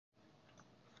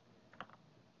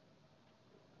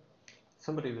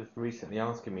Somebody was recently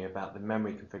asking me about the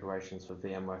memory configurations for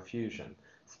VMware Fusion,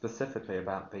 specifically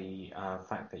about the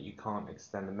fact that you can't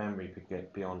extend the memory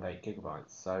beyond 8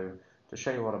 gigabytes. So to show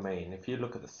you what I mean, if you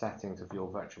look at the settings of your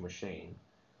virtual machine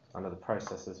under the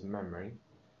processors and memory,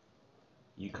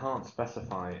 you can't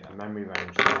specify a memory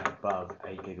range there above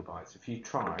 8 gigabytes. If you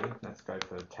try, let's go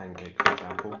for 10 gig for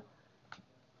example,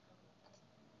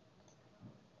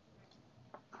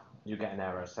 you get an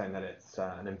error saying that it's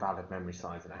an invalid memory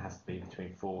size and it has to be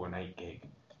between 4 and 8 gig.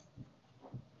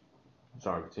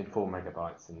 Sorry, between 4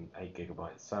 megabytes and 8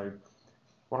 gigabytes. So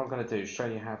what I'm going to do is show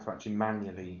you how to actually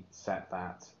manually set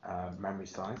that memory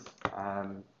size,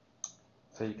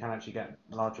 so you can actually get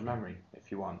larger memory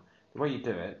if you want. The way you do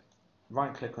it,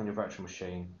 right click on your virtual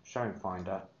machine, show in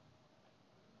Finder,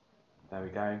 there we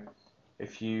go.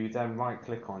 If you then right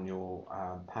click on your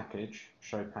package,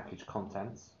 show package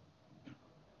contents,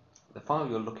 the file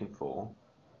you're looking for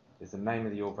is the name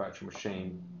of your virtual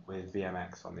machine with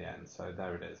VMX on the end. So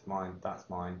there it is, mine, that's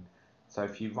mine. So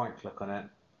if you right click on it,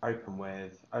 open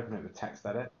it with text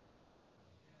edit.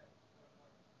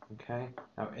 Okay,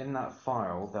 now in that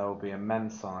file there will be a mem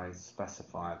size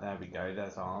specifier. There we go,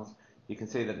 there's ours. You can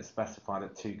see that it's specified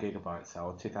at 2 gigabytes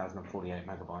or 2048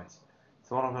 megabytes.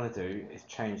 So what I'm going to do is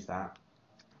change that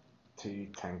to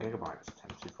 10 gigabytes,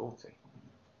 10240.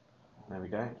 There we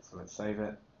go, so let's save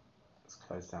it. Let's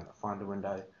close down the Finder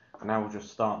window, and now we'll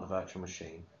just start the virtual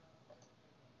machine.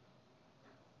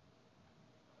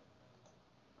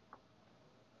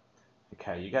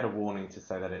 Okay, you get a warning to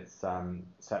say that it's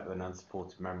set with an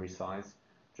unsupported memory size.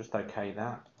 Just OK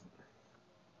that,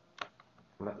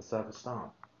 and let the server start.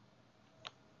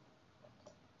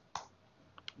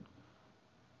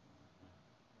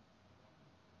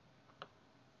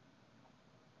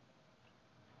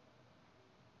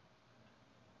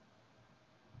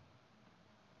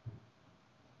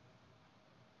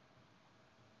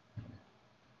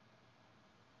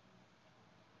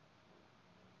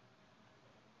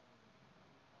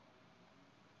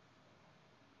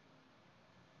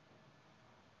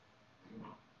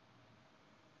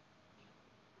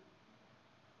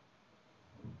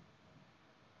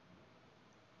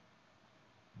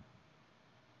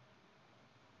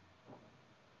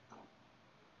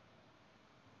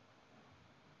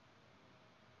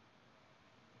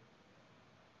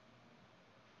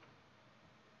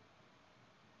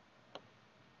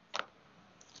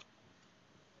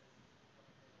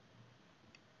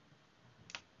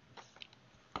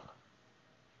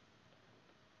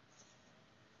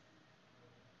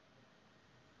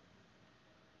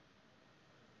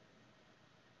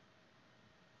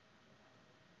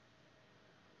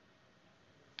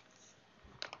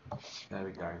 There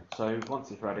we go. So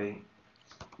once it's ready,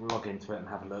 we'll log into it and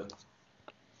have a look.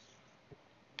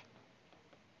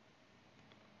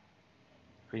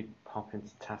 If we pop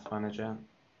into Task Manager,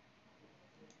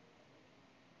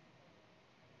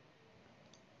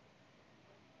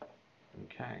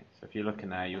 okay, so if you're looking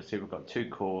there, you'll see we've got 2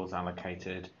 cores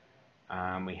allocated,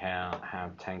 and we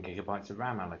have 10 gigabytes of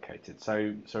RAM allocated.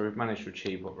 So we've managed to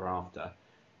achieve what we're after.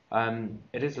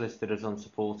 It is listed as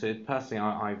unsupported. Personally,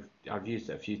 I've used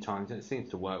it a few times and it seems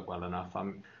to work well enough.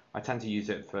 I tend to use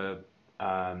it for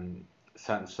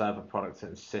certain server products that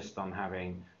insist on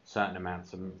having certain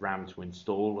amounts of RAM to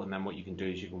install, and then what you can do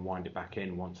is you can wind it back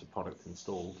in once the product's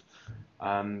installed.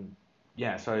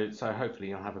 Yeah, so hopefully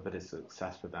you'll have a bit of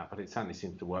success with that, but it certainly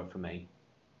seems to work for me.